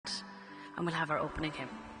and we'll have our opening hymn.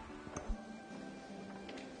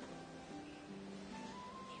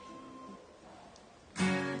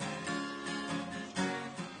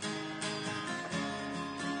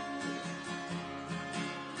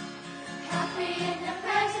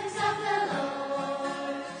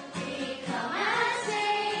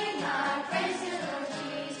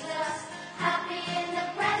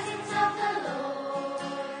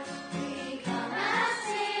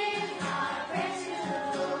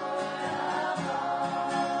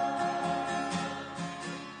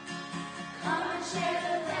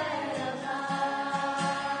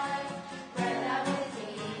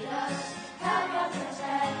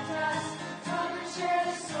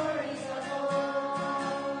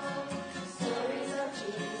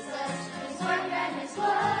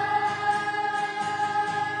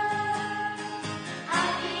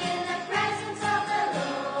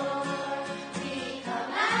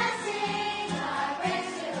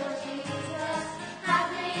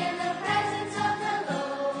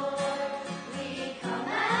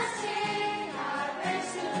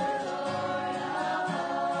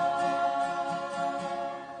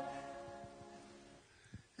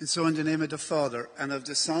 And so in the name of the Father, and of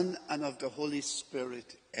the Son, and of the Holy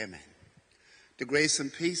Spirit, amen. The grace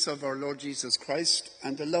and peace of our Lord Jesus Christ,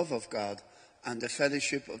 and the love of God, and the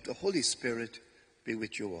fellowship of the Holy Spirit be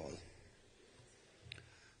with you all.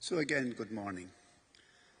 So again, good morning.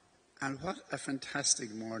 And what a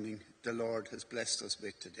fantastic morning the Lord has blessed us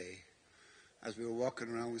with today. As we were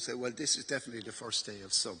walking around, we said, well, this is definitely the first day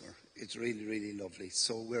of summer. It's really, really lovely.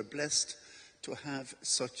 So we're blessed to have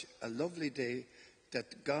such a lovely day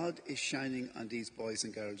that God is shining on these boys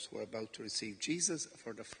and girls who are about to receive Jesus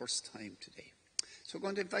for the first time today. So I'm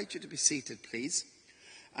going to invite you to be seated, please.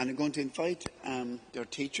 And I'm going to invite their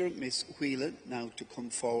teacher, Miss Whelan, now to come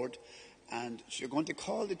forward. And you're going to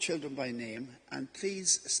call the children by name. And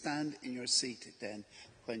please stand in your seat then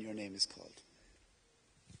when your name is called.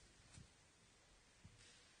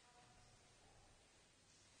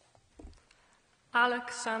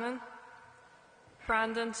 Alex Shannon,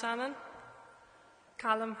 Brandon Shannon,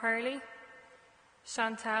 Callum Hurley,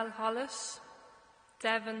 Chantal Hollis,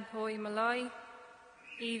 Devon Hoy Malloy,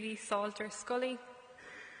 Evie Salter Scully,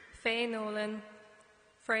 Faye Nolan,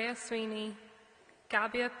 Freya Sweeney,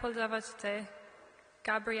 Gabia Puldavajte,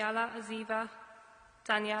 Gabriella Aziva,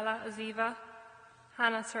 Daniela Aziva,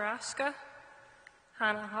 Hannah Sarashka,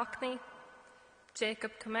 Hannah Hockney,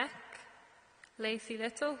 Jacob Kamek, Lacey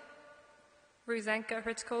Little, Ruzenka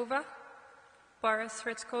Hritkova, Boris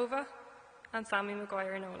Hritkova, and Sammy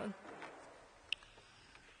Maguire Nolan.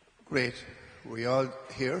 Great. We all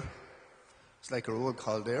here. It's like a roll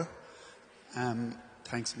call there.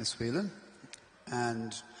 Thanks, Miss Whelan.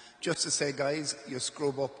 And just to say, guys, you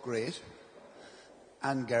scrub up great.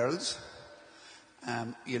 And girls,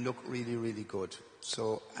 you look really, really good.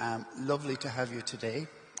 So lovely to have you today.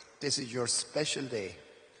 This is your special day.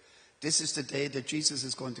 This is the day that Jesus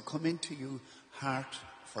is going to come into your heart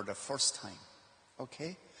for the first time.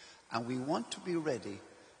 Okay? And we want to be ready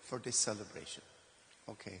for this celebration.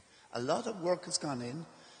 Okay. A lot of work has gone in.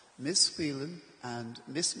 Miss Whelan and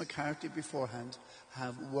Miss McCarthy beforehand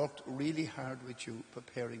have worked really hard with you,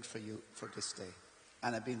 preparing for you for this day.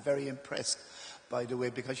 And I've been very impressed, by the way,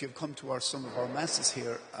 because you've come to some of our masses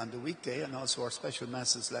here on the weekday and also our special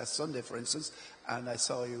masses last Sunday, for instance, and I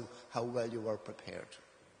saw how well you were prepared.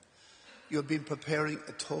 You've been preparing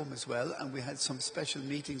at home as well, and we had some special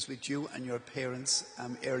meetings with you and your parents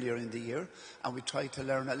earlier in the year, and we tried to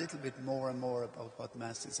learn a little bit more and more about what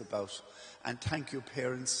Mass is about. And thank you,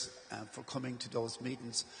 parents, for coming to those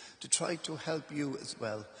meetings to try to help you as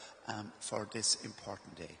well for this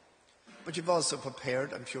important day. But you've also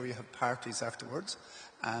prepared, I'm sure you have parties afterwards,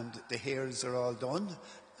 and the hairs are all done,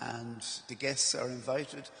 and the guests are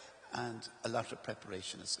invited, and a lot of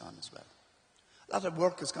preparation has gone as well. A lot of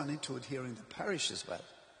work has gone into it here in the parish as well.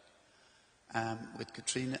 With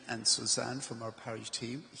Katrina and Suzanne from our parish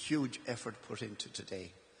team, huge effort put into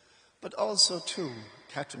today. But also too,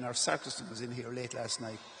 Catherine, our sacristan, was in here late last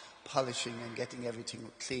night, polishing and getting everything,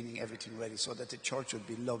 cleaning everything ready so that the church would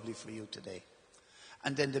be lovely for you today.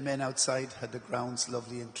 And then the men outside had the grounds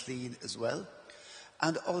lovely and clean as well.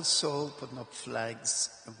 And also putting up flags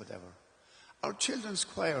and whatever. Our children's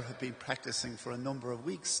choir have been practicing for a number of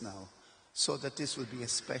weeks now, so that this will be a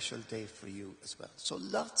special day for you as well. So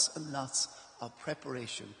lots and lots of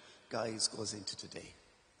preparation, guys, goes into today.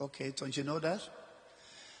 Okay, don't you know that?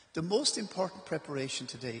 The most important preparation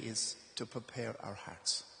today is to prepare our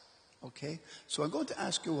hearts. Okay? So I'm going to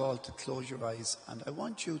ask you all to close your eyes, and I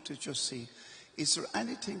want you to just see, is there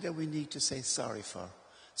anything that we need to say sorry for?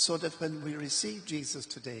 so that when we receive Jesus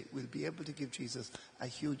today, we'll be able to give Jesus a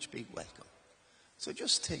huge, big welcome. So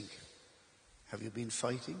just think, have you been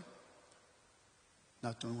fighting?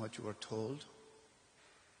 Not doing what you were told?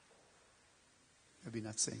 Maybe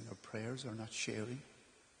not saying our prayers or not sharing?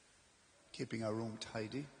 Keeping our room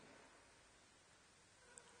tidy?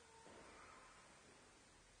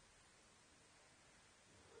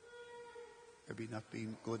 Maybe not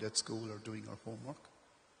being good at school or doing our homework?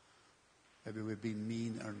 Maybe we've been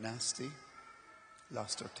mean or nasty,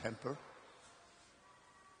 lost our temper.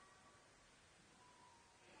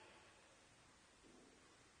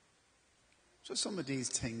 So some of these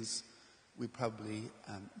things we probably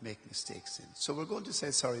make mistakes in. So we're going to say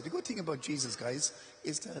sorry. The good thing about Jesus, guys,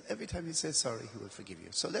 is that every time he says sorry, he will forgive you.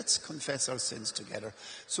 So let's confess our sins together.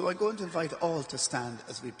 So I'm going to invite all to stand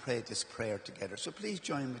as we pray this prayer together. So please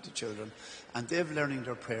join with the children. And they're learning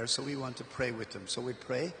their prayer, so we want to pray with them. So we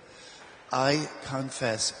pray. I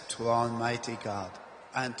confess to Almighty God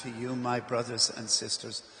and to you, my brothers and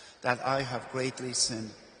sisters, that I have greatly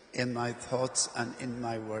sinned in my thoughts and in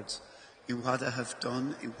my words, in what I have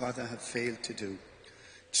done, in what I have failed to do,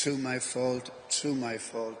 through my fault, through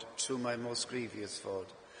my most grievous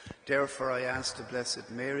fault. Therefore I ask the Blessed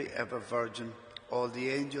Mary, ever Virgin, all the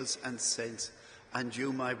angels and saints, and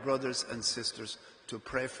you, my brothers and sisters, to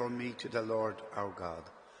pray for me to the Lord our God.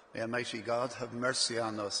 May Almighty God have mercy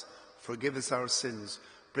on us, forgive us our sins,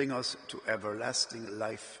 bring us to everlasting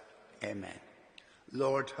life. Amen.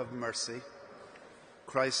 Lord, have mercy.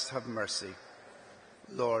 Christ, have mercy.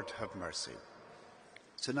 Lord, have mercy.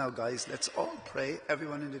 So now, guys, let's all pray.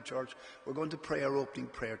 Everyone in the church, we're going to pray our opening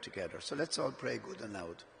prayer together. So let's all pray good and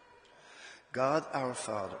loud. God, our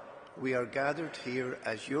Father, we are gathered here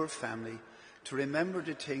as your family to remember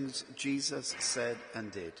the things Jesus said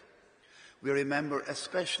and did. We remember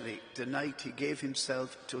especially the night he gave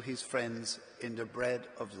himself to his friends in the bread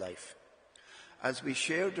of life. As we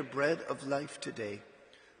share the bread of life today,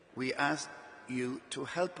 we ask you to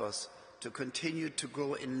help us to continue to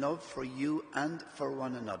grow in love for you and for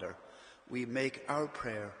one another. We make our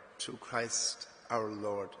prayer through Christ our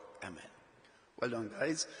Lord. Amen. Well done,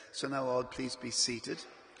 guys. So now all please be seated.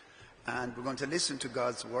 And we're going to listen to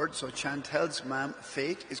God's word. So Chantel's ma'am,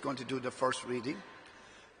 Faith, is going to do the first reading.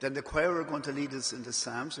 Then the choir are going to lead us in the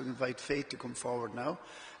Psalms. We invite Faith to come forward now.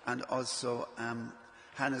 And also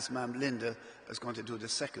Hannah's ma'am, Linda, is going to do the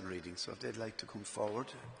second reading. So if they'd like to come forward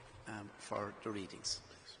for the readings.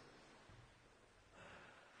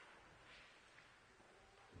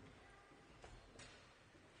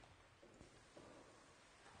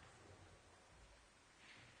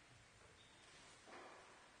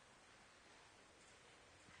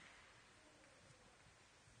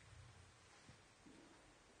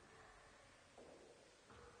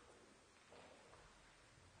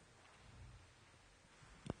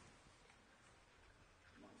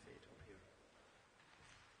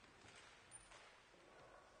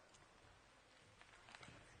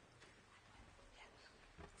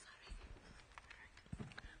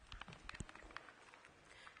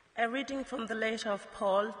 A reading from the letter of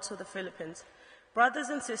Paul to the Philippians. Brothers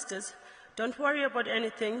and sisters, don't worry about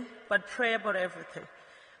anything, but pray about everything.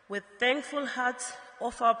 With thankful hearts,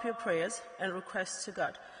 offer up your prayers and requests to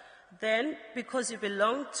God. Then, because you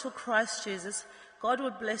belong to Christ Jesus, God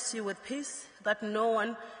will bless you with peace that no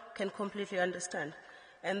one can completely understand.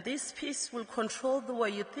 And this peace will control the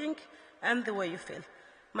way you think and the way you feel.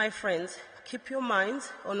 My friends, keep your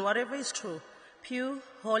minds on whatever is true, pure,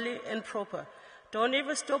 holy, and proper. Don't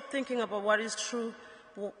ever stop thinking about what is true,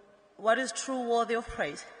 worthy of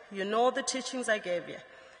praise. You know the teachings I gave you,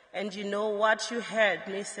 and you know what you heard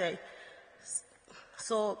me say.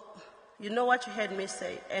 So, you know what you heard me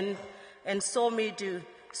say, and saw me do.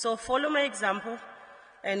 So follow my example,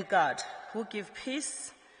 and God, who gives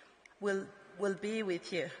peace, will be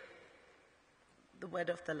with you. The word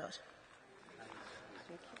of the Lord.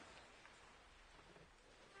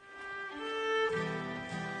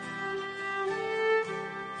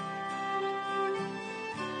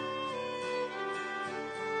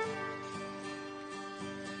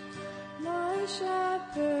 My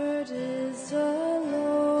shepherd is the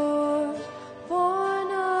Lord, for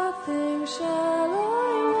nothing shall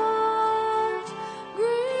I want.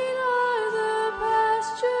 Green are the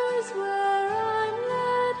pastures where I'm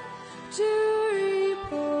led to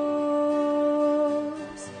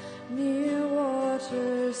repose. Near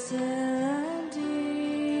waters still and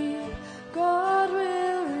deep, God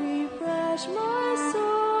will refresh my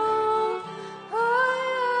soul.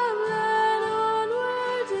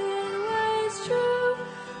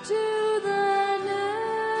 To the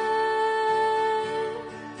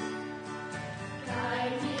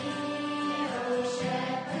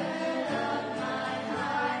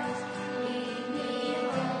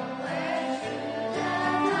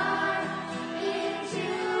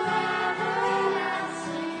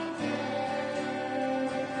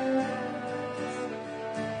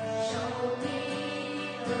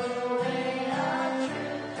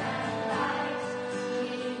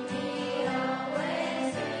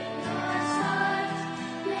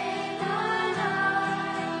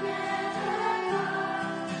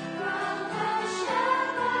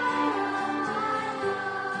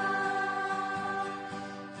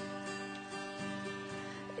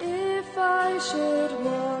should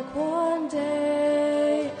walk one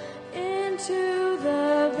day into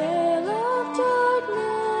the veil of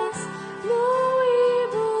darkness, no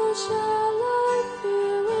evil shall I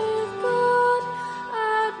fear with God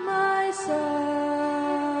at my side.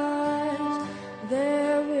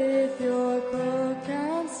 There with your crook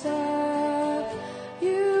and staff,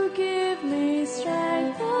 you give me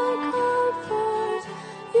strength and comfort.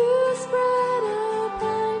 You spread a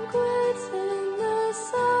banquet in the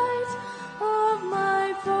sight of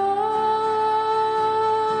my foes.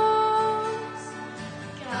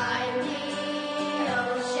 Guide me, O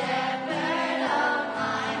shepherd of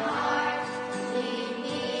my heart. Lead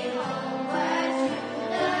me homeward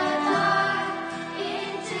through the dark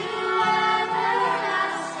into everlasting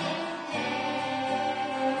day.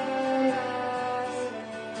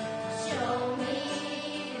 Show me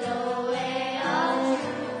the way of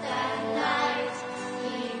truth and light.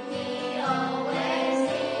 Keep me always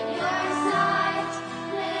in your sight.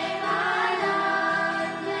 May my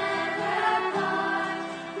love never part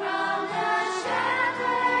from the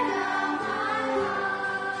shepherd of my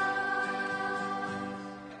heart.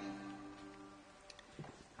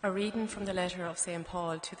 A reading from the letter of St.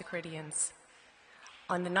 Paul to the Corinthians.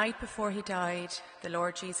 On the night before he died, the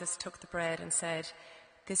Lord Jesus took the bread and said,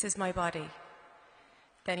 "This is my body."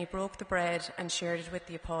 Then he broke the bread and shared it with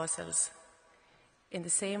the apostles. In the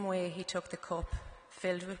same way, he took the cup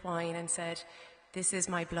filled with wine and said, "This is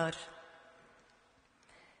my blood."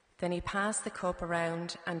 Then he passed the cup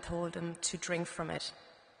around and told them to drink from it.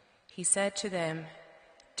 He said to them,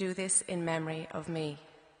 "Do this in memory of me."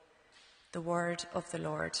 The word of the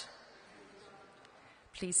Lord.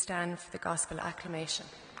 Please stand for the gospel acclamation.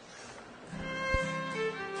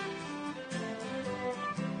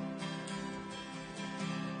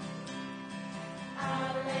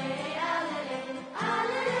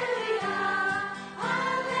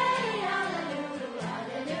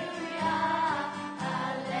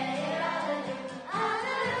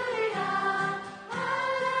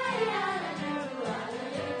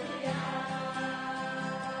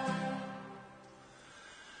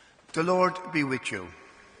 The Lord be with you.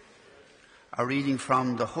 A reading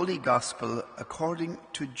from the Holy Gospel according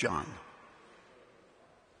to John.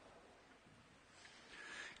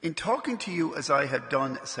 In talking to you as I have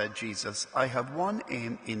done, said Jesus, I have one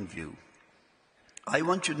aim in view. I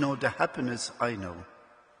want you to know the happiness I know.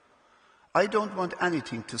 I don't want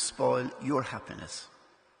anything to spoil your happiness.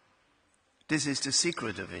 This is the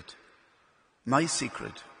secret of it. My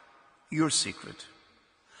secret, your secret.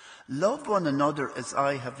 Love one another as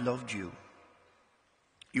I have loved you.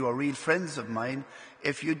 You are real friends of mine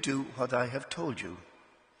if you do what I have told you.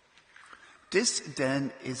 This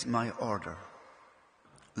then is my order.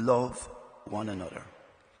 Love one another.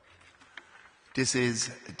 This is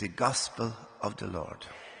the gospel of the Lord.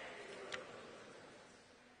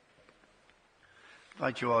 I'd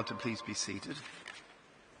like you all to please be seated.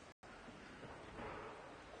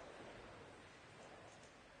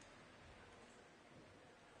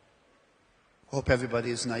 Hope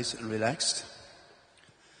everybody is nice and relaxed.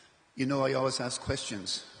 You know, I always ask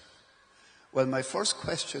questions. Well, my first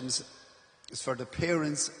question is for the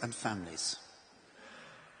parents and families.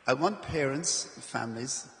 I want parents,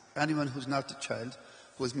 families, anyone who's not a child,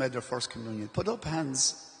 who has made their first communion. Put up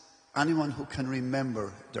hands, anyone who can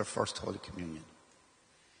remember their first Holy Communion.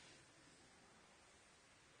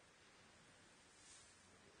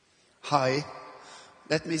 Hi,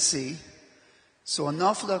 let me see. So an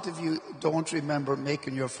awful lot of you don't remember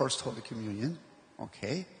making your first Holy Communion.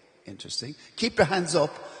 Okay, interesting. Keep your hands up,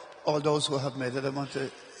 all those who have made it. I want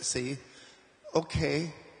to see.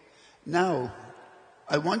 Okay, now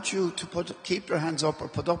I want you to keep your hands up or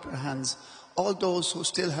put up your hands, all those who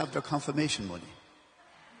still have their confirmation money.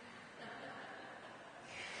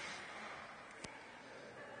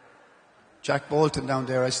 Jack Bolton down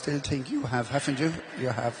there, I still think you have, haven't you? You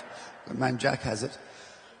have. The man Jack has it.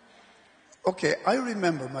 Okay, I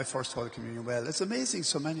remember my first Holy Communion well. It's amazing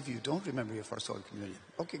so many of you don't remember your first Holy Communion.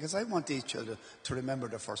 Okay, because I want these children to remember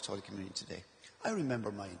their first Holy Communion today. I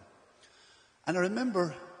remember mine. And I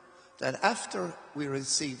remember that after we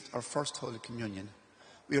received our first Holy Communion,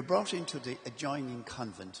 we were brought into the adjoining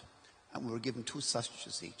convent and we were given 2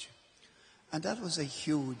 sausages each. And that was a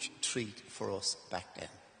huge treat for us back then.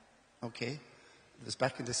 Okay? It was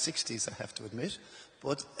back in the 60s, I have to admit,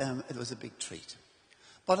 but it was a big treat.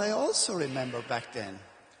 But I also remember back then,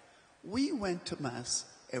 we went to Mass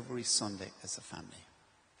every Sunday as a family.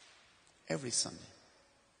 Every Sunday.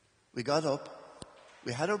 We got up,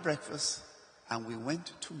 we had our breakfast, and we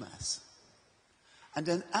went to Mass. And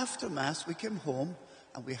then after Mass, we came home,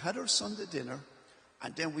 and we had our Sunday dinner,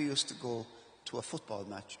 and then we used to go to a football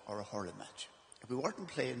match or a hurling match. If we weren't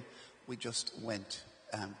playing, we just went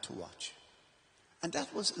to watch. And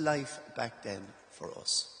that was life back then for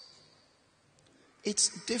us. It's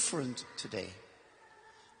different today.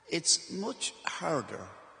 It's much harder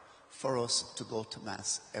for us to go to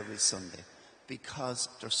Mass every Sunday because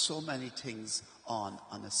there's so many things on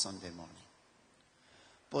a Sunday morning.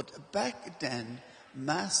 But back then,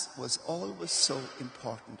 Mass was always so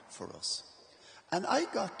important for us. And I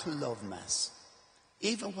got to love Mass.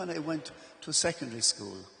 Even when I went to secondary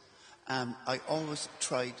school, I always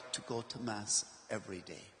tried to go to Mass every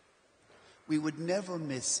day. We would never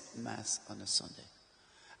miss Mass on a Sunday.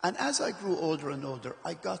 And as I grew older and older,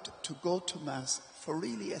 I got to go to Mass for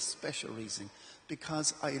really a special reason,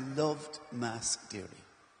 because I loved Mass dearly.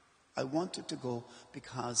 I wanted to go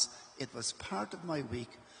because it was part of my week,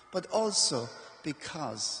 but also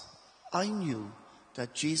because I knew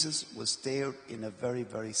that Jesus was there in a very,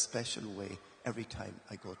 very special way every time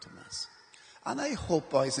I go to Mass. And I hope,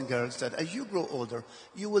 boys and girls, that as you grow older,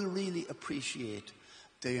 you will really appreciate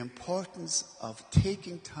the importance of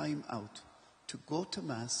taking time out to go to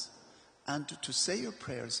Mass and to say your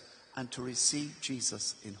prayers and to receive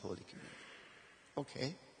Jesus in Holy Communion.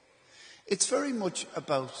 Okay? It's very much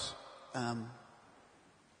about,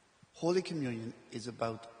 Holy Communion is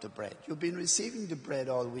about the bread. You've been receiving the bread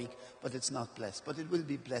all week, but it's not blessed. But it will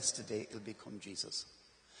be blessed today. It'll become Jesus.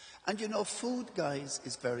 And you know, food, guys,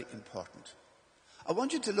 is very important. I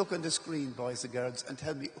want you to look on the screen, boys and girls, and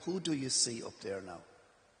tell me, who do you see up there now?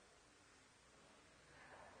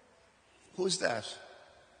 Who's that?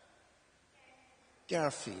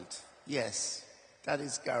 Garfield. Yes, that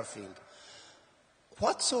is Garfield.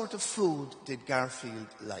 What sort of food did Garfield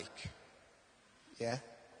like? Yeah?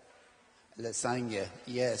 Lasagna.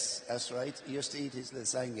 Yes, that's right. He used to eat his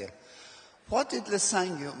lasagna. What did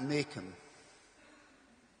lasagna make him?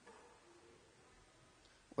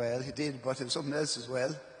 Well, he did, but it was something else as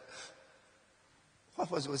well. What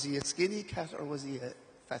was he a skinny cat or was he a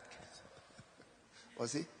fat cat?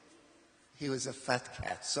 Was he? He was a fat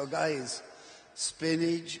cat. So guys,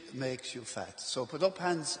 spinach makes you fat. So put up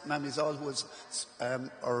hands, mammies, all who has,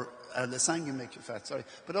 or lasagna makes you fat, sorry.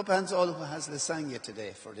 Put up hands all who has lasagna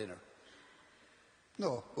today for dinner.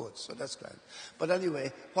 No, good, so that's grand. But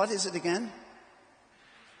anyway, what is it again?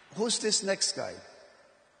 Who's this next guy?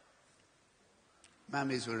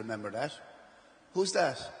 Mammies will remember that. Who's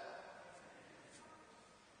that?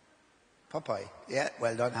 Popeye. Yeah,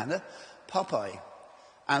 well done, Hannah. Popeye.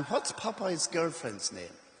 And what's Popeye's girlfriend's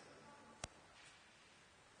name?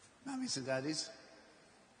 Mammies and daddies.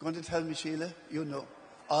 Going to tell me, Sheila? You know.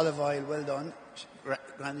 Olive oil, well done.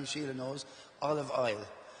 Granny Sheila knows. Olive oil.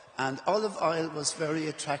 And olive oil was very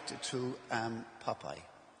attracted to Popeye.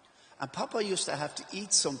 And Popeye used to have to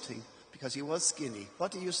eat something because he was skinny.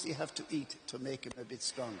 What used he have to eat to make him a bit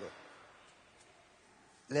stronger?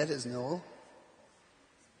 Let us know.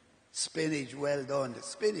 Spinach, well done.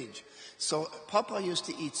 Spinach. So Popeye used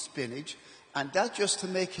to eat spinach, and that just to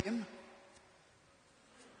make him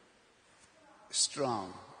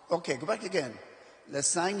strong. Okay, go back again.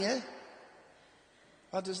 Lasagna.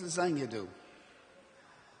 What does lasagna do?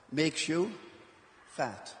 Makes you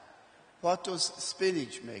fat. What does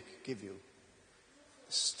spinach give you?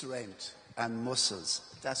 Strength and muscles.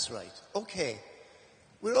 That's right. Okay.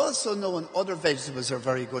 We're also knowing other vegetables are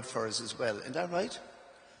very good for us as well. Isn't that right?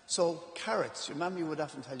 So carrots. Your mammy would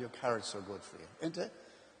often tell you carrots are good for you, isn't it?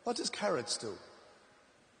 What does carrots do?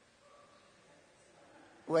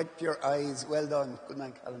 Wet your eyes. Well done. Good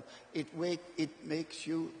man, Callum. It makes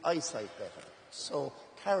you eyesight better. So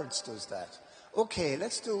carrots does that. Okay,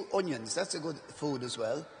 let's do onions. That's a good food as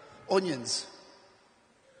well. Onions.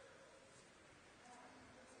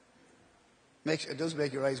 It does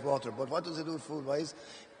make your eyes water, but what does it do food-wise?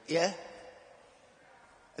 Yeah?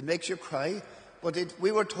 It makes you cry, but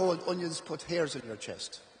we were told onions put hairs in your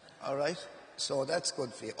chest. All right? So that's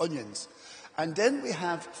good for you. Onions. And then we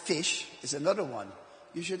have fish, is another one.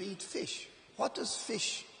 You should eat fish. What does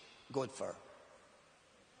fish good for?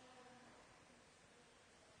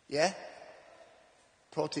 Yeah?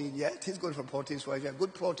 Protein, yeah, it is good for protein. So if you have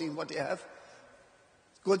good protein, what do you have?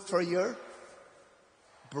 Good for your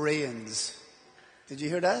brains. Did you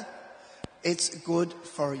hear that? It's good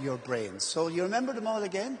for your brains. So you remember them all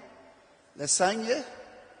again? Lasagna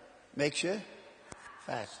makes you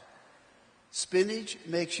fat. Spinach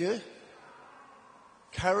makes you.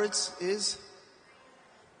 Carrots is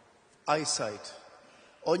eyesight.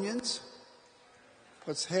 Onions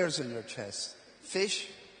puts hairs in your chest. Fish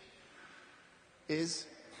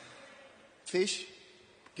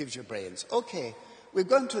gives you brains. Okay, we've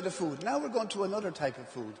gone to the food. Now we're going to another type of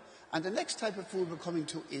food. And the next type of food we're coming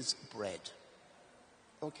to is bread.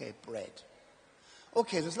 Okay, bread.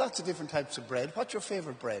 Okay, there's lots of different types of bread. What's your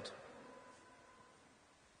favorite bread?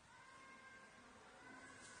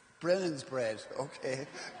 Brennan's bread. Okay,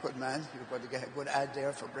 good man. You're going to get a good ad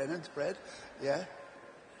there for Brennan's bread. Yeah.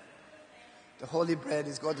 The holy bread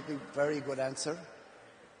is going to be a very good answer.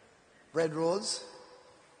 Bread rolls.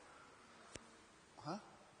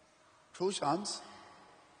 Croissants.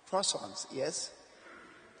 Croissants, yes.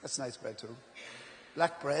 That's nice bread too.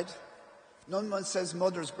 Black bread. None one says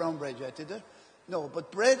mother's brown bread yet, did it? No,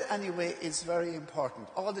 but bread anyway is very important.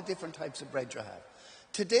 All the different types of bread you have.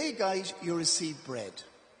 Today, guys, you receive bread.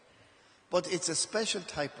 But it's a special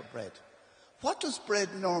type of bread. What does bread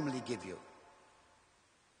normally give you?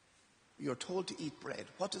 You're told to eat bread.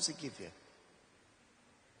 What does it give you?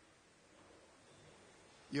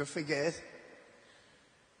 You forget.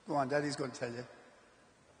 Go on, Daddy's going to tell you.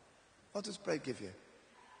 What does bread give you?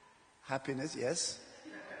 Happiness, yes.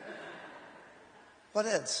 What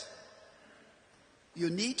else? You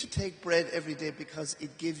need to take bread every day because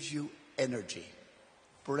it gives you energy.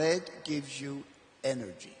 Bread gives you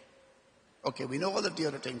energy. Okay, we know all of the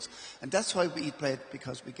other things. And that's why we eat bread,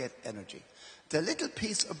 because we get energy. The little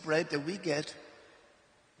piece of bread that we get,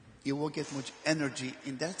 you won't get much energy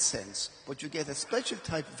in that sense. But you get a special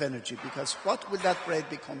type of energy, because what will that bread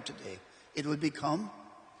become today? It will become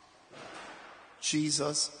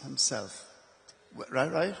Jesus himself.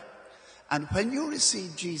 Right? And when you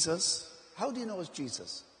receive Jesus, how do you know it's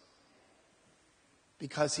Jesus?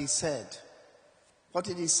 Because he said, what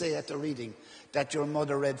did he say at the reading that your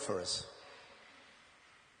mother read for us?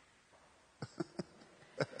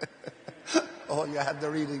 Oh, you have the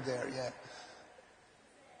reading there, yeah.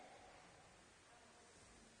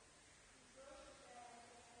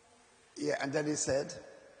 Yeah, and then he said,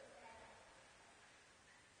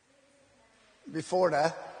 before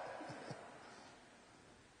that,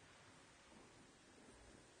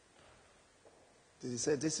 did he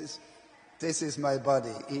say, this is my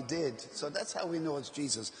body? He did. So that's how we know it's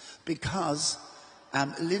Jesus. Because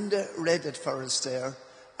Linda read it for us there.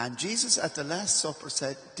 And Jesus at the Last Supper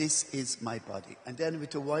said, this is my body. And then with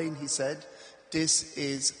the wine he said, this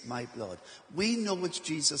is my blood. We know it's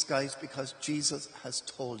Jesus, guys, because Jesus has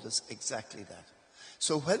told us exactly that.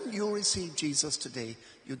 So when you receive Jesus today,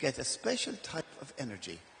 you get a special type of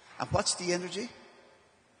energy. And what's the energy?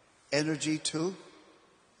 Energy to?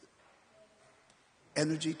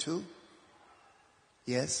 Energy to?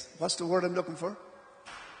 Yes. What's the word I'm looking for?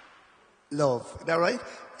 Love. Is that right?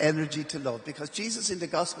 Energy to love. Because Jesus in the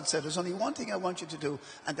gospel said, there's only one thing I want you to do,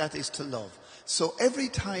 and that is to love. So every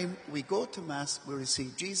time we go to Mass, we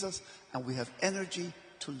receive Jesus, and we have energy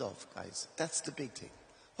to love, guys. That's the big thing.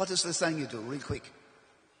 What does lasagna do? Real quick.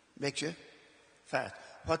 Makes you fat.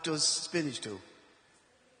 What does spinach do?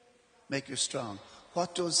 Make you strong.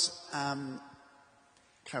 What does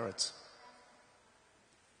carrots?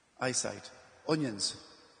 Eyesight. Onions.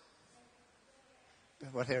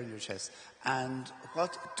 What hair in your chest? And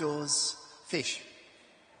what does fish?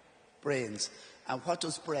 Brains. And what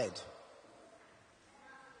does bread?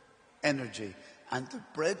 Energy. And the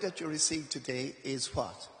bread that you receive today is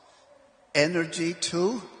what? Energy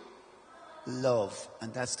to love.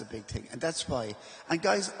 And that's the big thing. And that's why. And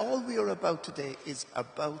guys, all we are about today is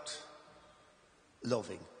about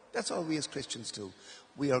loving. That's all we as Christians do.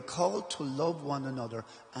 We are called to love one another,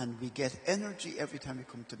 and we get energy every time we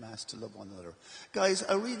come to Mass to love one another. Guys,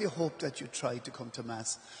 I really hope that you try to come to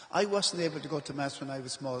Mass. I wasn't able to go to Mass when I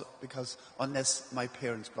was small because unless my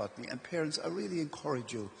parents brought me. And parents, I really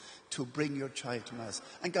encourage you to bring your child to Mass.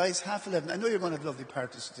 And guys, 11:30, I know you're going to have lovely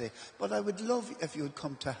parties today, but I would love if you would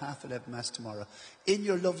come to 11:30 Mass tomorrow in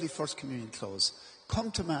your lovely First Communion clothes.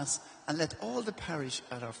 Come to Mass and let all the parish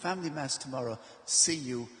at our family Mass tomorrow see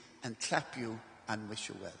you and clap you and wish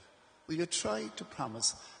you well. Will you try to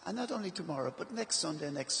promise, and not only tomorrow, but next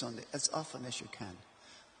Sunday, as often as you can.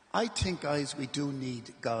 I think, guys, we do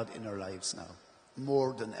need God in our lives now,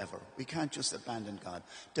 more than ever. We can't just abandon God.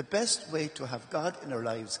 The best way to have God in our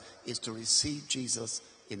lives is to receive Jesus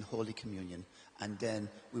in Holy Communion, and then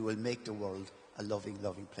we will make the world a loving,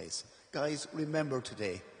 loving place. Guys, remember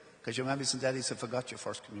today, because your mommies and daddies have forgot your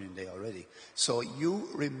First Communion Day already. So you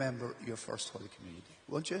remember your first Holy Communion Day,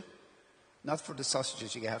 won't you? Not for the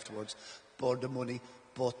sausages you get afterwards, or the money,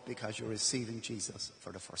 but because you're receiving Jesus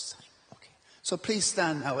for the first time. Okay. So please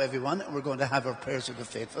stand now, everyone, and we're going to have our prayers of the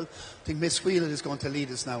faithful. I think Miss Whelan is going to lead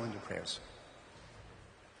us now in the prayers.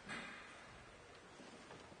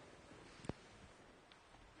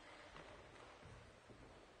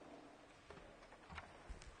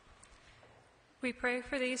 We pray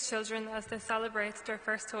for these children as they celebrate their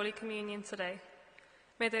first Holy Communion today.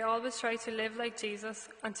 May they always try to live like Jesus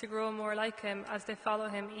and to grow more like him as they follow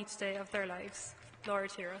him each day of their lives.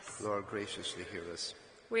 Lord, hear us. Lord, graciously hear us.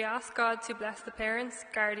 We ask God to bless the parents,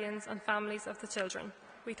 guardians and families of the children.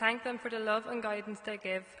 We thank them for the love and guidance they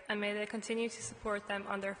give, and may they continue to support them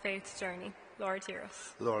on their faith journey. Lord, hear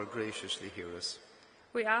us. Lord, graciously hear us.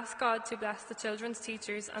 We ask God to bless the children's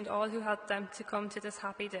teachers and all who helped them to come to this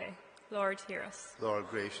happy day. Lord, hear us. Lord,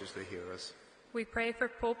 graciously hear us. We pray for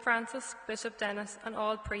Pope Francis, Bishop Dennis and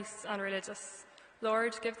all priests and religious.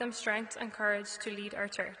 Lord, give them strength and courage to lead our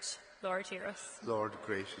church. Lord, hear us. Lord,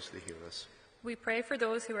 graciously hear us. We pray for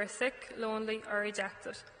those who are sick, lonely or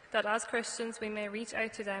rejected, that as Christians we may reach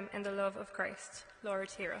out to them in the love of Christ. Lord,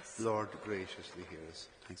 hear us. Lord, graciously hear us.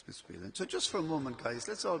 Thanks, Miss Whelan. So just for a moment, guys,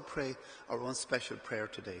 let's all pray our own special prayer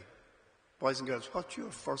today. Boys and girls, what's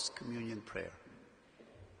your first communion prayer?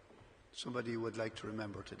 Somebody you would like to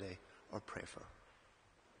remember today or pray for?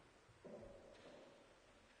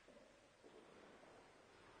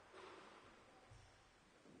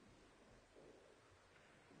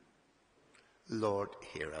 Lord,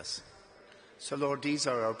 hear us. So, Lord, these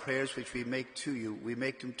are our prayers which we make to you. We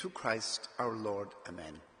make them to Christ our Lord.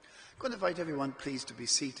 Amen. I'm going to invite everyone, please, to be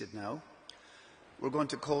seated now. We're going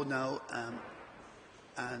to call now,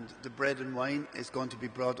 and the bread and wine is going to be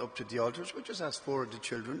brought up to the altars. We'll just ask four of the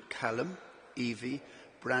children, Callum, Evie,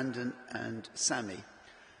 Brandon and Sammy,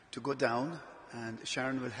 to go down, and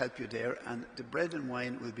Sharon will help you there, and the bread and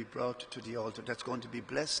wine will be brought to the altar. That's going to be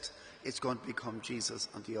blessed. It's going to become Jesus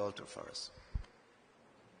on the altar for us.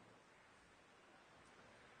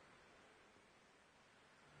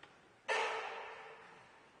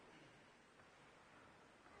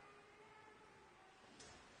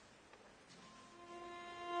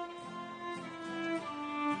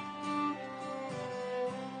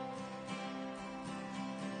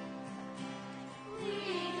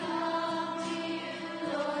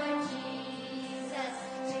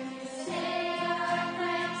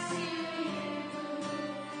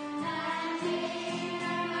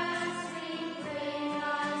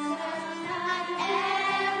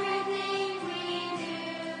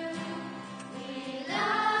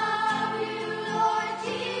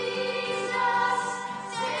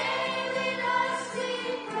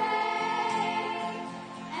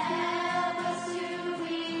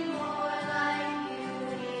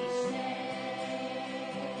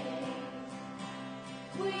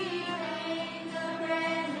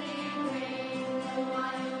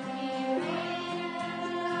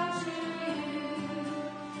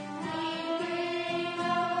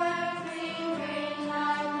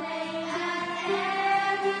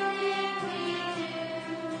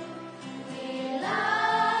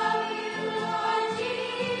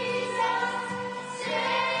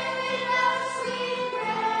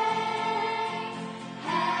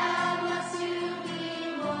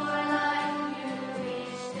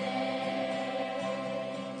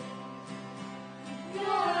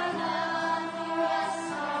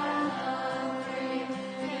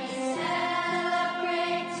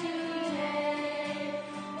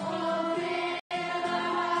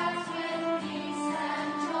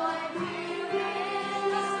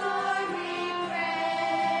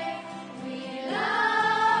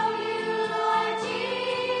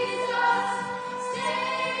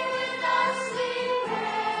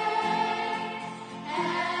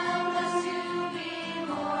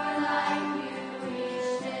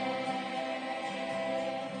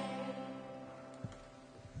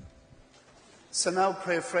 So now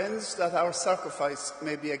pray, friends, that our sacrifice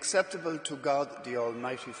may be acceptable to God, the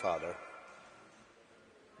Almighty Father.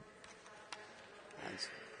 And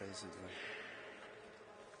praise the Lord.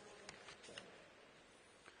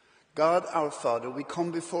 God, our Father, we come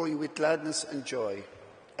before you with gladness and joy.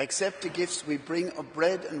 Accept the gifts we bring of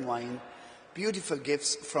bread and wine, beautiful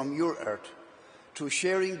gifts from your earth. Through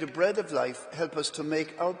sharing the bread of life, help us to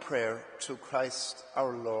make our prayer through Christ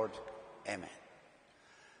our Lord. Amen.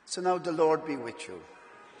 So now the Lord be with you.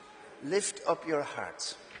 Lift up your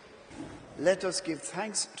hearts. Let us give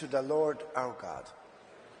thanks to the Lord our God.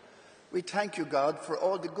 We thank you, God, for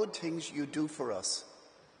all the good things you do for us.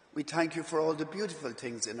 We thank you for all the beautiful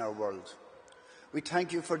things in our world. We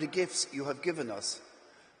thank you for the gifts you have given us.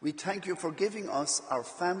 We thank you for giving us our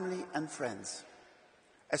family and friends.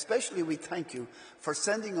 Especially we thank you for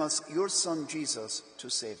sending us your Son Jesus to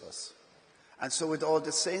save us. And so with all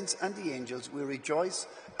the saints and the angels, we rejoice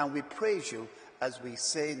and we praise you as we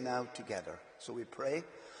say now together. So we pray,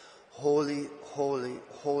 Holy, holy,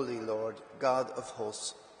 holy Lord, God of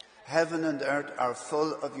hosts, heaven and earth are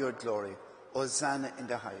full of your glory. Hosanna in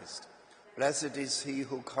the highest. Blessed is he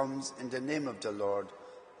who comes in the name of the Lord.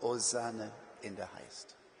 Hosanna in the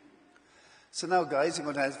highest. So now, guys, I'm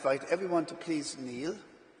going to invite everyone to please kneel.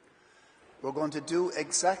 We're going to do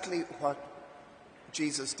exactly what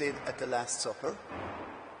Jesus did at the Last Supper.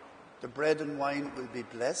 The bread and wine will be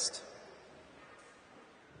blessed.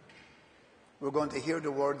 We're going to hear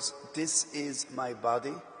the words, "This is my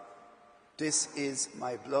body, this is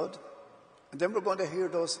my blood." And then we're going to hear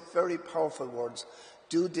those very powerful words,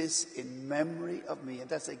 "Do this in memory of me." And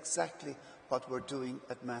that's exactly what we're doing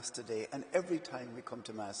at Mass today. And every time we come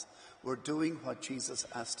to Mass, we're doing what Jesus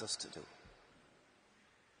asked us to do.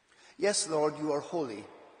 Yes, Lord, you are holy.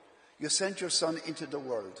 You sent your Son into the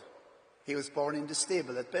world. He was born in the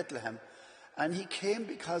stable at Bethlehem, and he came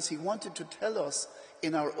because he wanted to tell us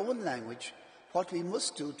in our own language what we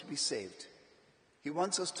must do to be saved. He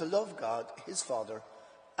wants us to love God, his Father,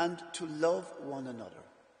 and to love one another.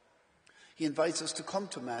 He invites us to come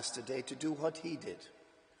to Mass today to do what he did.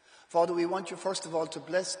 Father, we want you first of all to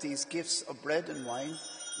bless these gifts of bread and wine,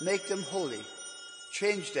 make them holy,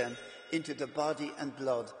 change them into the body and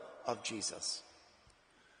blood of Jesus.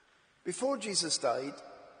 Before Jesus died,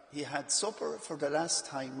 he had supper for the last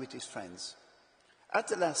time with his friends. At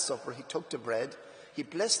the Last Supper, he took the bread, he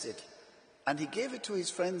blessed it, and he gave it to his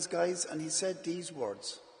friends, guys, and he said these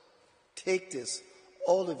words, "Take this,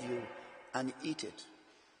 all of you, and eat it.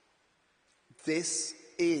 This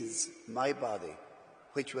is my body,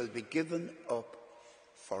 which will be given up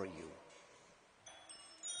for you."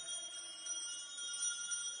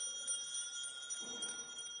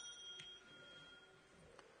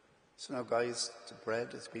 So now, guys, the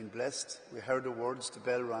bread has been blessed. We heard the words, the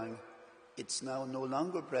bell rang. It's now no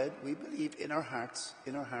longer bread. We believe in our hearts,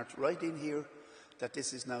 right in here, that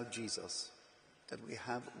this is now Jesus that we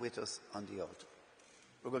have with us on the altar.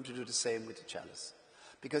 We're going to do the same with the chalice.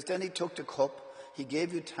 Because then he took the cup, he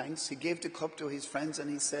gave you thanks, he gave the cup to his friends, and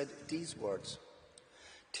he said these words,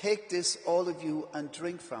 "Take this, all of you, and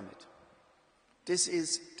drink from it. This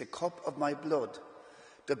is the cup of my blood,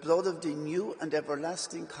 the blood of the new and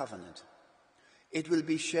everlasting covenant. It will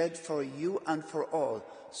be shed for you and for all,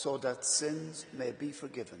 so that sins may be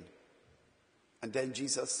forgiven." And then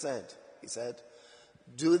Jesus said, he said,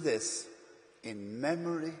 "Do this in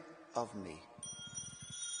memory of me."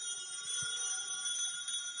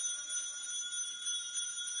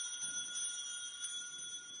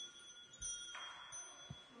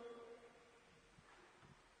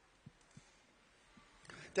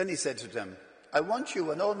 Then he said to them, "I want you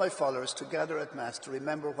and all my followers to gather at Mass to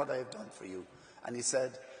remember what I have done for you." And he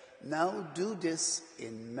said, "Now do this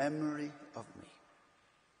in memory of me."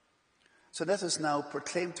 So let us now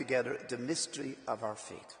proclaim together the mystery of our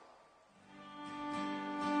faith.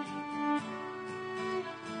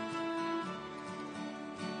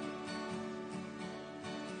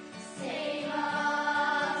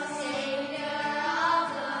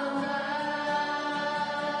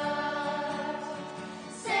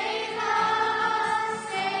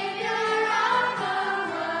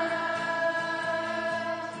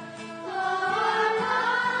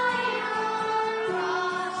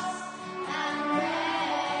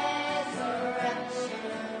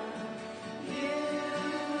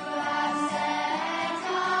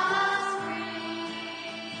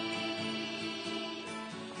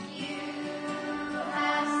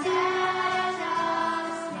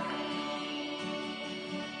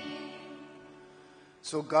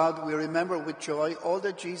 So God, we remember with joy all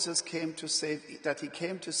that Jesus came to save, that he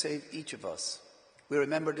came to save each of us. We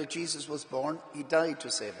remember that Jesus was born, he died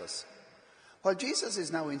to save us. While Jesus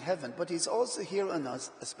is now in heaven, but he's also here on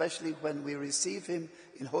us, especially when we receive him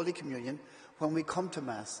in Holy Communion, when we come to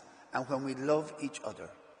Mass, and when we love each other.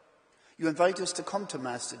 You invite us to come to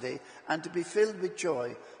Mass today and to be filled with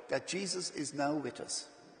joy that Jesus is now with us.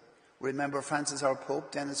 Remember Francis, our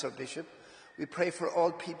Pope, Dennis, our Bishop. We pray for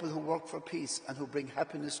all people who work for peace and who bring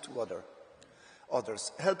happiness to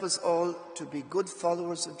others. Help us all to be good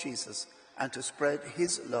followers of Jesus and to spread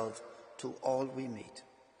his love to all we meet.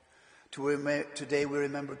 Today we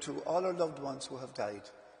remember to all our loved ones who have died,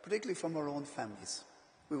 particularly from our own families.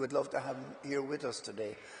 We would love to have them here with us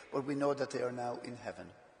today, but we know that they are now in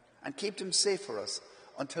heaven. And keep them safe for us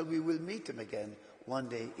until we will meet them again one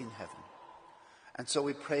day in heaven. And so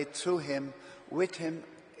we pray through him, with him,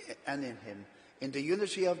 and in him, in the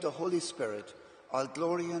unity of the Holy Spirit, all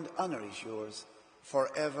glory and honor is yours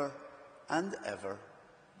forever and ever.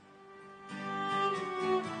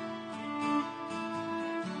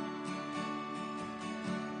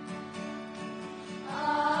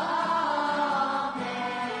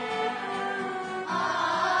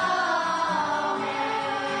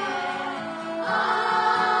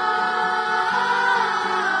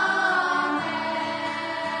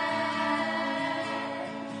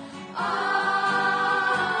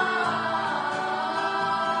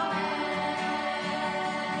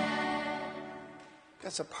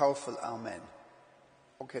 That's a powerful amen.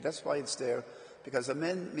 Okay, that's why it's there, because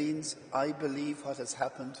amen means I believe what has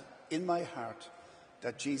happened in my heart,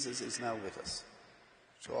 that Jesus is now with us.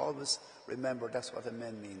 So always remember that's what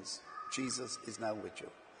amen means. Jesus is now with you.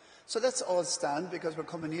 So let's all stand, because we're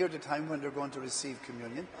coming near the time when they're going to receive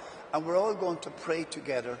communion, and we're all going to pray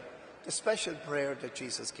together the special prayer that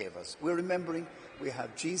Jesus gave us. We're remembering we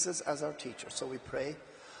have Jesus as our teacher. So we pray,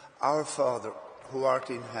 Our Father, who art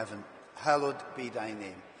in heaven, hallowed be thy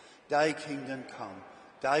name. Thy kingdom come.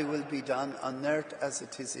 Thy will be done on earth as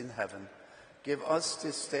it is in heaven. Give us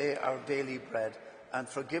this day our daily bread, and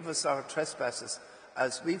forgive us our trespasses,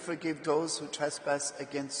 as we forgive those who trespass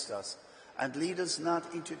against us. And lead us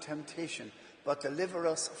not into temptation, but deliver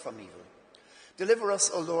us from evil. Deliver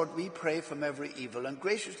us, O Lord, we pray, from every evil, and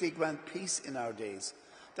graciously grant peace in our days,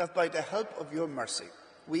 that by the help of your mercy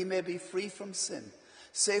we may be free from sin,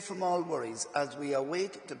 safe from all worries, as we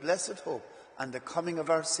await the blessed hope and the coming of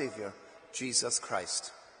our Saviour, Jesus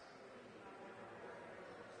Christ.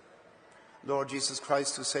 Lord Jesus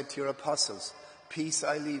Christ, who said to your apostles, Peace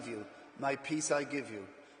I leave you, my peace I give you.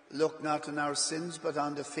 Look not on our sins, but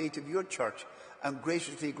on the faith of your church, and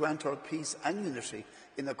graciously grant her peace and unity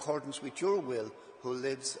in accordance with your will, who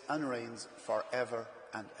lives and reigns forever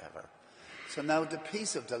and ever. So now the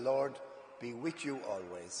peace of the Lord be with you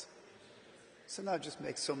always. So now just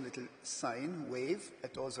make some little sign, wave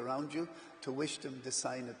at those around you to wish them the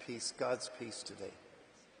sign of peace, God's peace today.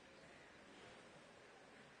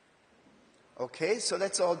 Okay, so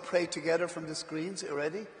let's all pray together from the screens. Are you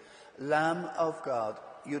ready? Lamb of God,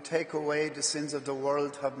 you take away the sins of the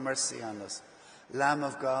world, have mercy on us. Lamb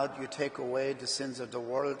of God, you take away the sins of the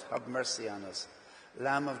world, have mercy on us.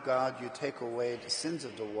 Lamb of God, you take away the sins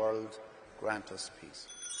of the world, grant us peace.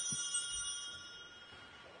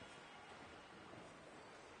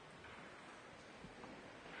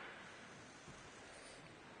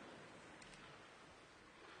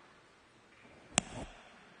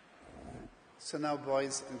 So now,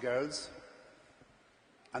 boys and girls,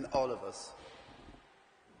 and all of us,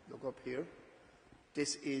 look up here.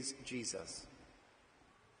 This is Jesus.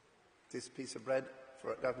 This piece of bread,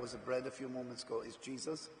 that was a bread a few moments ago, is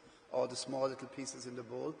Jesus. All the small little pieces in the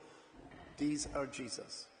bowl, these are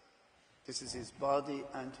Jesus. This is his body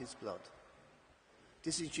and his blood.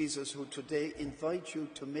 This is Jesus, who today invites you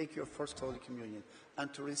to make your first Holy Communion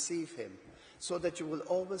and to receive him, so that you will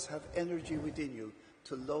always have energy within you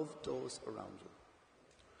to love those around you.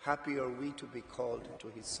 Happy are we to be called to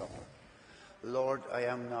his supper. Lord, I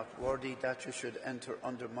am not worthy that you should enter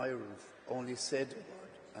under my roof. Only say the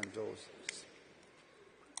word, and those.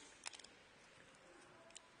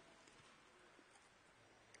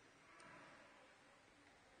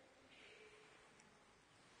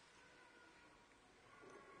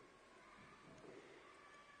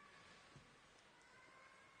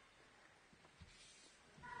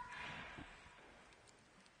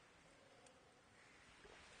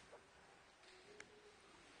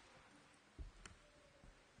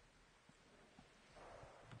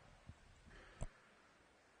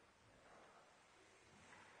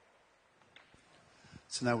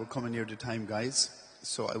 So now we're coming near the time, guys.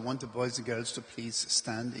 So I want the boys and girls to please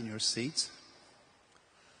stand in your seats.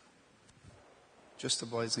 Just the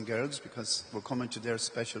boys and girls, because we're coming to their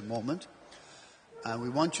special moment. And we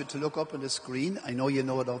want you to look up on the screen. I know you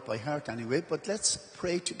know it off by heart anyway, but let's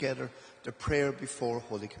pray together the prayer before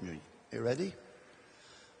Holy Communion. Are you ready?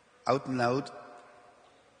 Out and loud.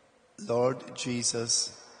 Lord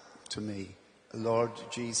Jesus, to me. Lord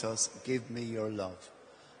Jesus, give me your love.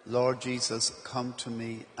 Lord Jesus, come to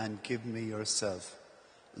me and give me yourself.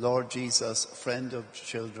 Lord Jesus, friend of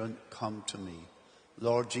children, come to me.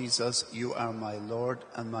 Lord Jesus, you are my Lord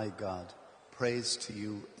and my God. Praise to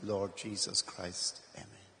you, Lord Jesus Christ. Amen.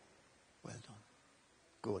 Well done.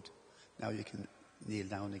 Good. Now you can kneel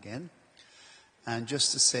down again. And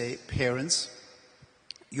just to say, parents,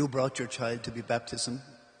 you brought your child to be baptism,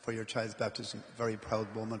 for your child's baptism, very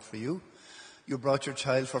proud moment for you. You brought your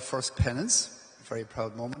child for first penance. Very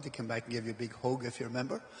proud moment. They came back and gave you a big hug, if you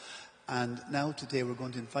remember. And now today we're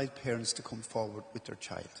going to invite parents to come forward with their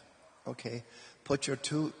child. Okay? Put your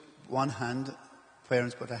one hand,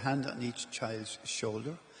 parents put a hand on each child's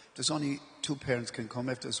shoulder. There's only two parents can come.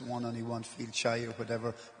 If there's one, only one feels shy or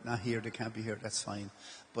whatever, not here, they can't be here, that's fine.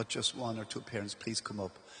 But just one or two parents, please come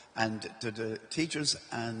up. And the teachers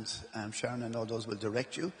and Sharon and all those will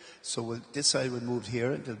direct you. So this side will move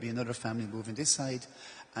here, there'll be another family moving this side,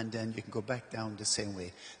 and then you can go back down the same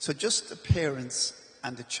way. So just the parents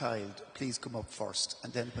and the child, please come up first.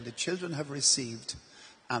 And then when the children have received,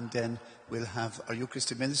 then we'll have our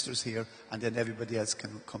Eucharistic ministers here, and then everybody else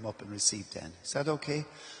can come up and receive then. Is that okay?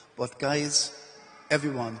 But guys,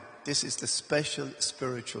 Everyone, this is the special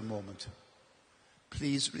spiritual moment.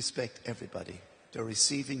 Please respect everybody. They're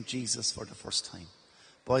receiving Jesus for the first time.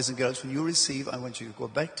 Boys and girls, when you receive, I want you to go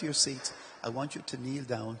back to your seats. I want you to kneel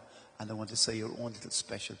down, and I want to say your own little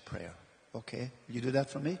special prayer. Okay? Will you do that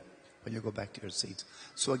for me? When you go back to your seats.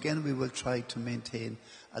 So again, we will try to maintain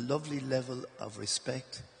a lovely level of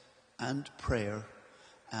respect and prayer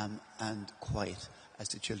and quiet as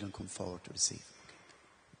the children come forward to receive.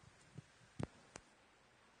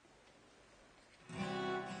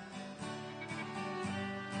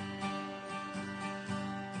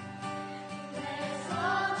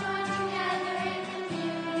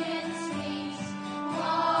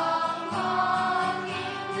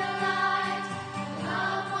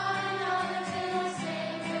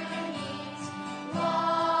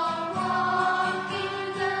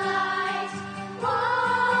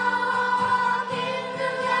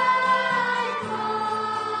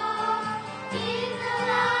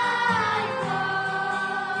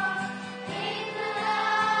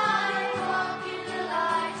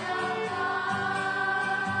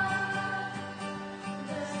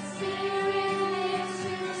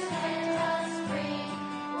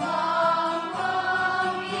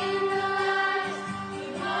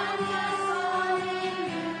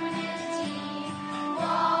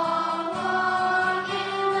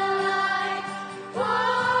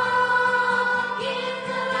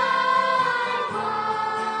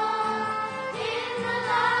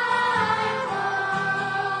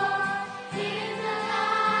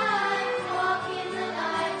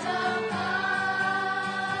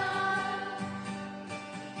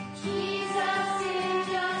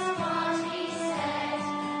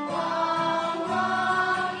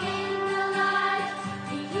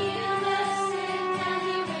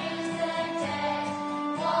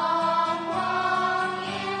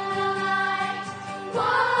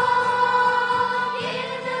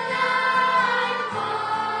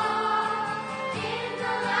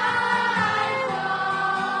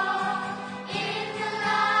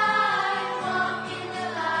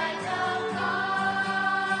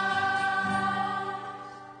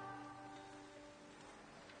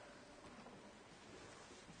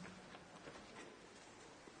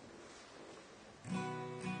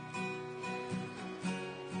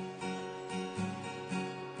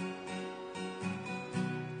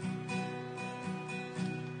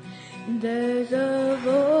 There's a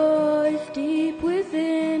voice deep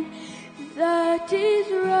within that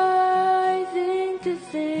is rising to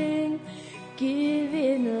sing,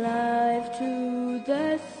 giving life to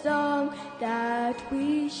the song that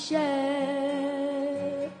we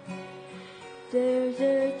share. There's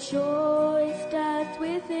a choice that's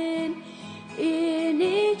within, in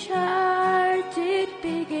each heart it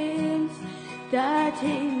begins, that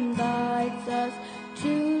invites us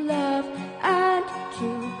to love and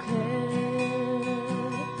to care.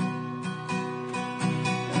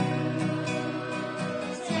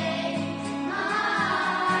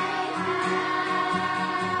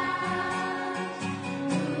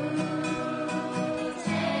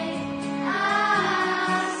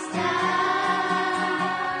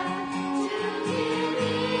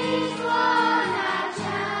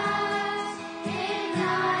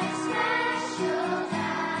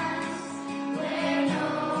 Where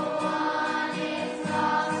no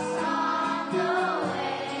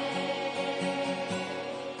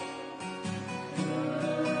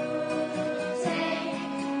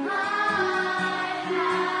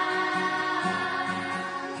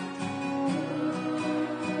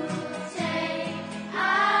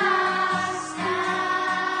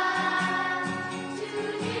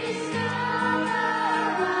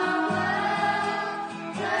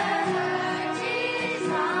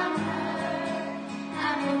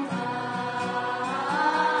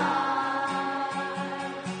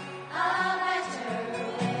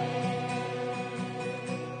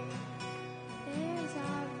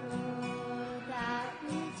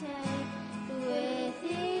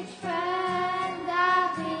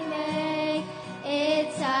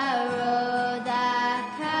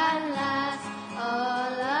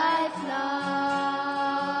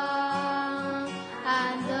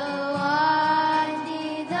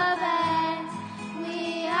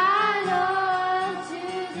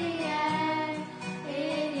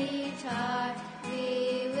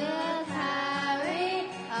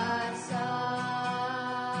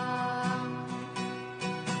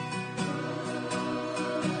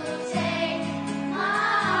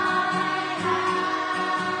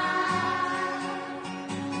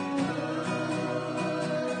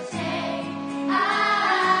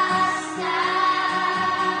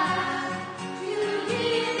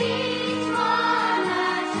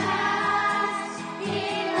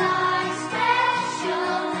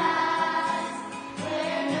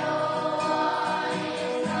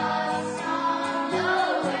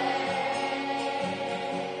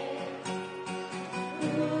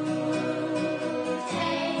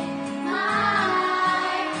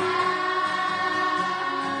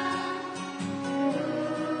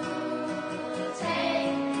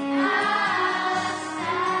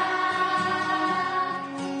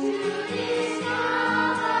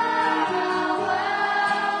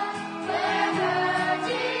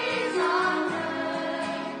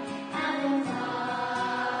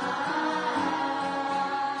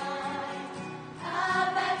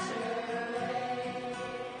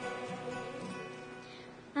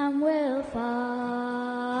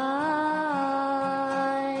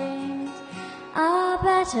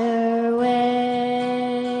her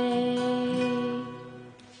way.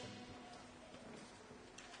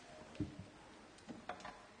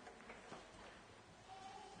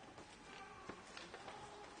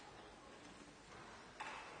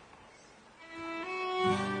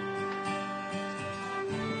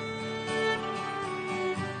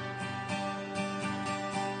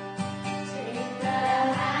 Take the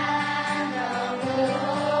hand of the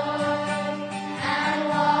Lord and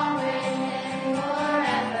walk with Him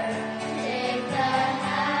forever. Take the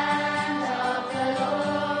hand of the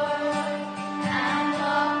Lord and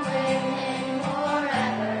walk with Him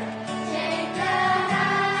forever. Take the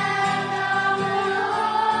hand of the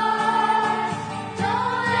Lord,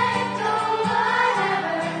 don't let go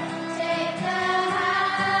whatever. Take the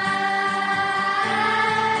hand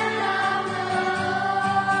of the Lord.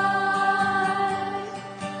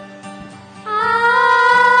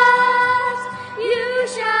 Ask, you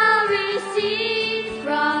shall receive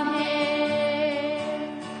from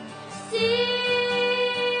Him.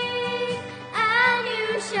 Seek, and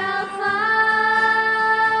you shall find.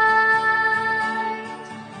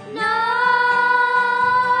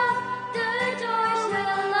 Knock, the doors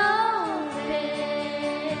will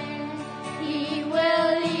open. He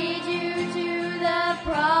will lead you to the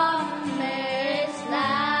promised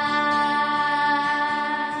land.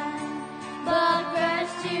 But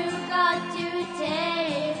first you've got to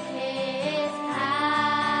take His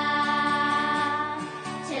hand.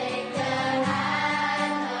 Take the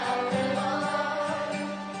hand of the Lord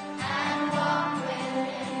and walk with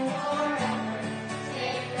Him forever.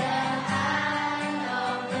 Take the hand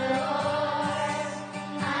of the Lord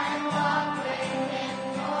and walk with Him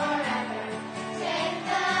forever. Take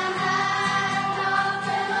the hand of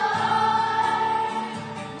the Lord,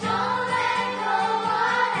 don't let go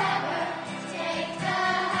whatever. Take the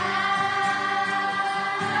hand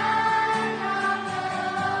of the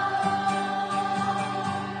Lord.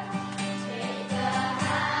 Take the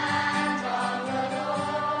hand of the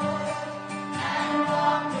Lord and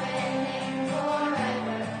walk with Him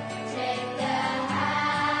forever. Take the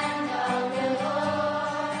hand of the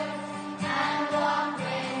Lord and walk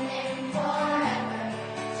with Him forever.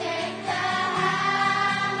 Take the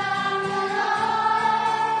hand of the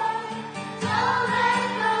Lord, don't let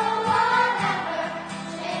go whatever.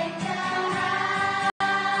 Take the hand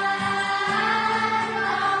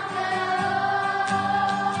of the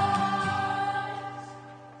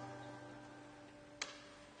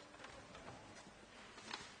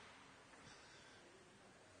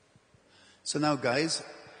So now, guys,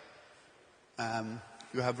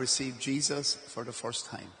 you have received Jesus for the first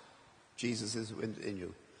time. Jesus is in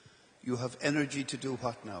you. You have energy to do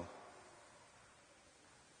what now?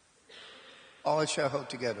 All shout out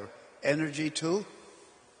together. Energy to?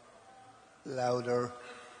 Louder.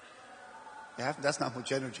 That's not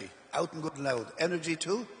much energy. Out and good and loud. Energy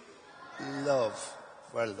to? Love.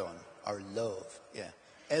 Well done. Or love. Yeah.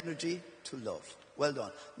 Energy to love. Well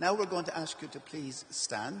done. Now we're going to ask you to please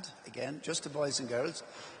stand again, just the boys and girls,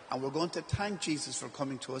 and we're going to thank Jesus for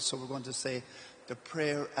coming to us. So we're going to say the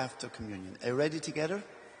prayer after communion. Are you ready together?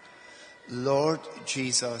 Lord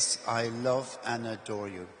Jesus, I love and adore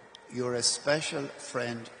you. You're a special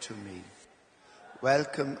friend to me.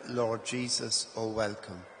 Welcome, Lord Jesus, oh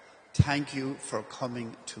welcome. Thank you for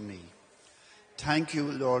coming to me. Thank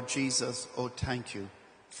you, Lord Jesus, oh thank you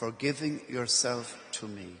for giving yourself to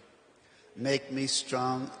me. Make me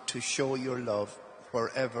strong to show your love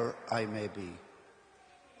wherever I may be.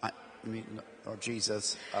 Lord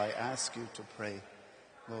Jesus, I ask you to pray.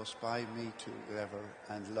 Most by me to whoever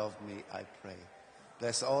and love me, I pray.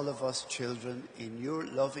 Bless all of us children in your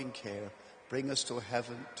loving care. Bring us to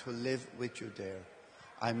heaven to live with you there.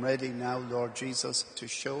 I'm ready now, Lord Jesus, to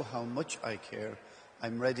show how much I care.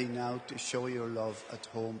 I'm ready now to show your love at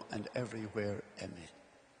home and everywhere. Amen.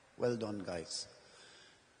 Well done, guys.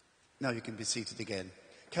 Now you can be seated again.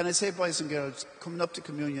 Can I say, boys and girls, coming up to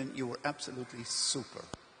communion, you were absolutely super.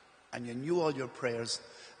 And you knew all your prayers,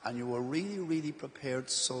 and you were really, really prepared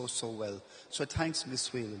so well. So thanks,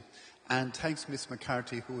 Miss Whelan. And thanks, Miss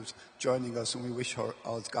McCarthy, who's joining us, and we wish her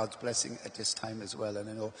all God's blessing at this time as well. And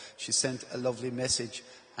I know she sent a lovely message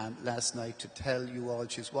last night to tell you all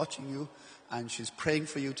she's watching you, and she's praying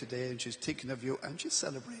for you today, and she's thinking of you, and she's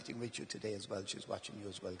celebrating with you today as well. She's watching you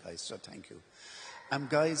as well, guys, so thank you.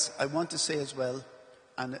 Guys, I want to say as well,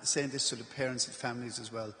 and saying this to the parents and families as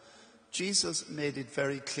well, Jesus made it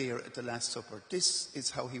very clear at the Last Supper. This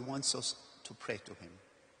is how he wants us to pray to him.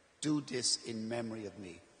 Do this in memory of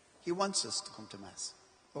me. He wants us to come to Mass.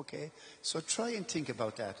 Okay? So try and think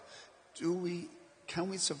about that. Can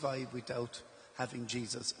we survive without having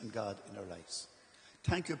Jesus and God in our lives?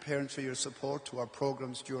 Thank you, parents, for your support to our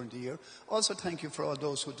programs during the year. Also, thank you for all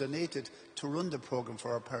those who donated to run the program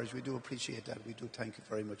for our parish. We do appreciate that. We do thank you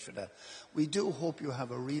very much for that. We do hope you have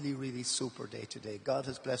a really, really super day today. God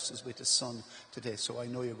has blessed us with the sun today, so I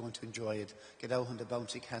know you're going to enjoy it. Get out on the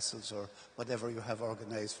bouncy castles or whatever you have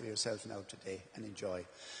organised for yourself now today and enjoy.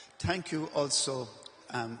 Thank you also.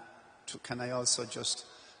 Can I also just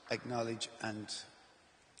acknowledge and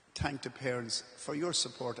thank the parents for your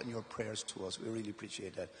support and your prayers to us. We really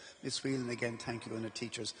appreciate that. Miss Whelan, again, thank you, and the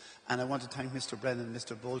teachers. And I want to thank Mr. Brennan,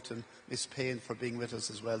 Mr. Bolton, Miss Payne for being with us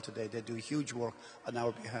as well today. They do huge work on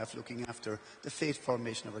our behalf, looking after the faith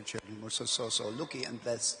formation of our children. We're so lucky and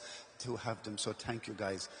blessed to have them. So thank you,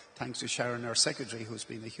 guys. Thanks to Sharon, our secretary, who's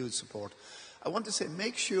been a huge support. I want to say,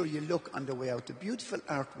 make sure you look on the way out, the beautiful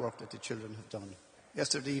artwork that the children have done.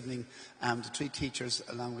 Yesterday evening, the three teachers,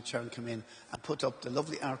 along with Sharon, came in and put up the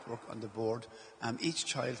lovely artwork on the board. Each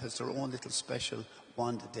child has their own little special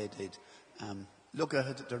one that they did. Look at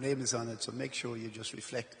it, their name is on it, so make sure you just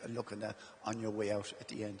reflect and look at that on your way out at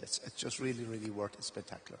the end. It's just really, really worth it.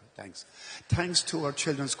 Spectacular. Thanks. Thanks to our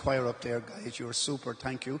children's choir up there, guys. You were super.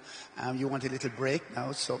 Thank you. You want a little break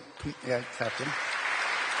now, so, yeah, Captain.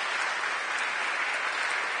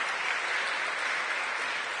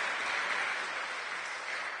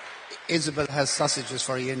 Isabel has sausages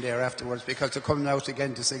for you in there afterwards because they're coming out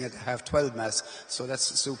again to sing at the 12:30 Mass, so that's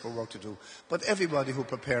super work to do. But everybody who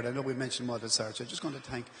prepared, I know we mentioned Mother Sarah, so I'm just going to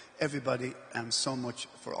thank everybody so much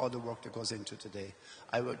for all the work that goes into today.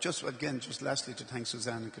 I would just lastly to thank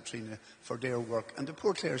Suzanne and Katrina for their work. And the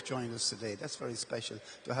Poor Clares joined us today. That's very special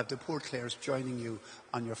to have the Poor Clares joining you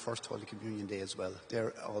on your first Holy Communion Day as well.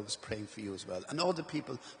 They're always praying for you as well. And all the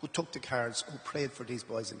people who took the cards, who prayed for these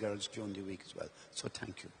boys and girls during the week as well. So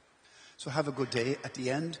thank you. So have a good day. At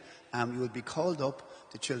the end, you will be called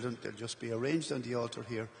up. The children, they'll just be arranged on the altar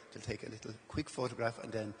here. They'll take a little quick photograph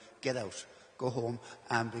and then get out, go home.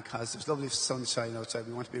 Because there's lovely sunshine outside,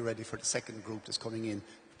 we want to be ready for the second group that's coming in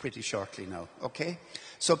pretty shortly now. Okay?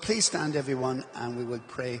 So please stand, everyone, and we will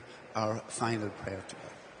pray our final prayer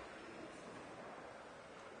together.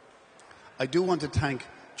 I do want to thank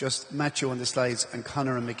just Matthew on the slides and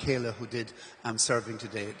Connor and Michaela who did serving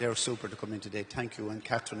today. They're super to come in today. Thank you. And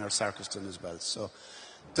Catherine, our sacristan, as well. So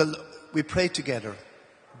we pray together.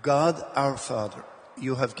 God, our Father,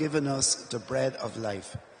 you have given us the bread of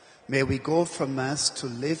life. May we go from Mass to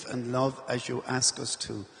live and love as you ask us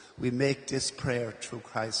to. We make this prayer through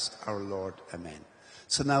Christ our Lord. Amen.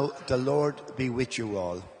 So now the Lord be with you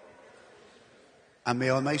all. And may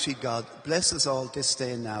Almighty God bless us all this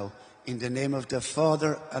day and now. In the name of the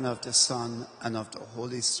Father, and of the Son, and of the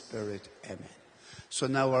Holy Spirit. Amen. So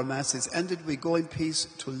now our Mass is ended. We go in peace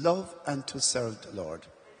to love and to serve the Lord.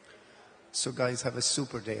 So guys, have a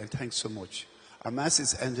super day, and thanks so much. Our Mass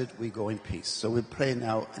is ended. We go in peace. So we'll pray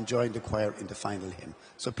now and join the choir in the final hymn.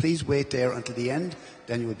 So please wait there until the end.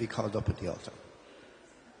 Then you will be called up at the altar.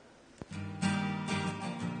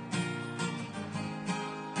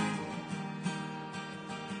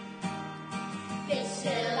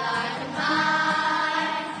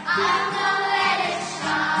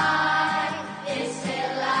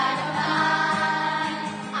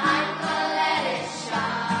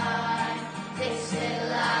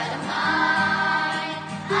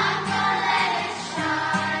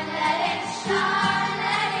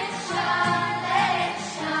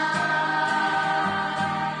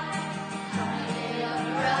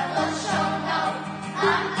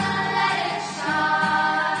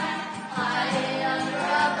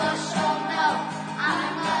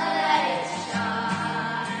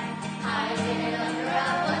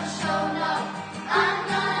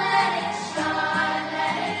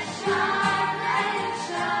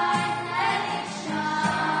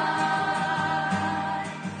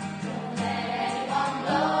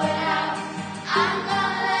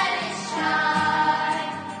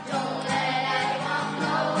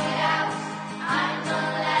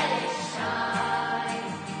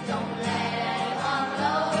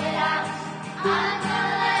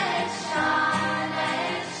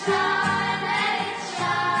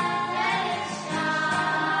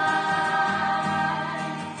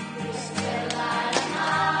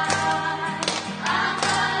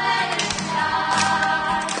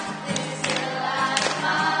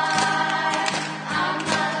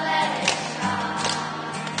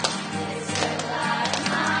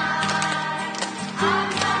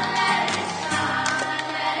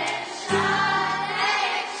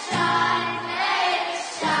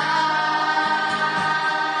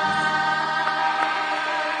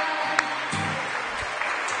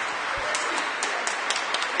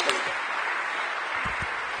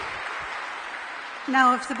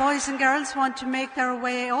 Now, if the boys and girls want to make their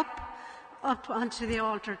way up onto the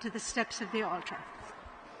altar, to the steps of the altar.